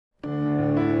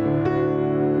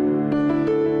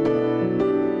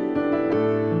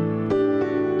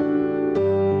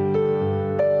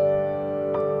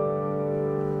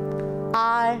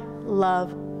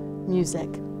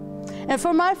music. And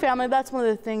for my family, that's one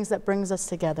of the things that brings us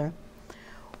together.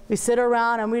 We sit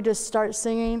around and we just start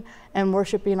singing and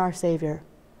worshiping our Savior.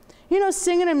 You know,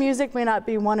 singing and music may not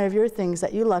be one of your things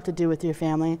that you love to do with your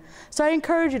family. So I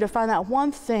encourage you to find that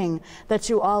one thing that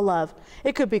you all love.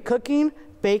 It could be cooking,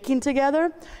 baking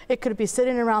together. It could be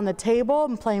sitting around the table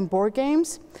and playing board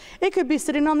games. It could be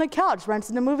sitting on the couch,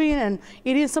 renting a movie and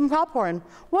eating some popcorn.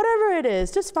 Whatever it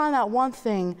is, just find that one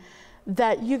thing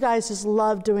that you guys just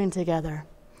love doing together.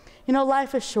 You know,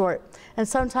 life is short, and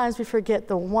sometimes we forget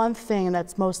the one thing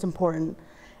that's most important,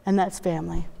 and that's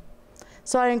family.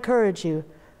 So I encourage you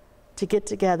to get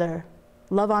together,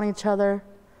 love on each other,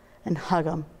 and hug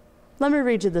them. Let me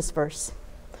read you this verse.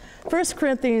 1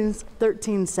 Corinthians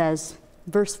 13 says,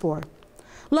 verse 4,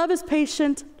 "Love is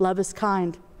patient, love is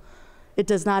kind. It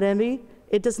does not envy,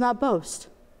 it does not boast.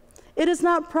 It is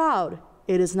not proud,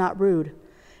 it is not rude.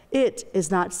 It is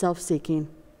not self-seeking,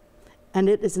 and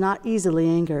it is not easily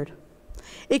angered.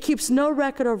 It keeps no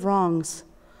record of wrongs.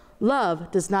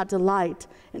 Love does not delight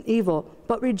in evil,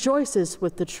 but rejoices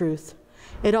with the truth.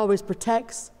 It always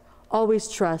protects, always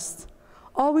trusts,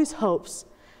 always hopes,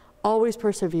 always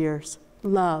perseveres.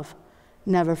 Love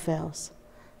never fails."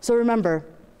 So remember,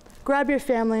 grab your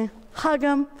family, hug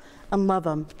them, and love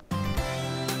them.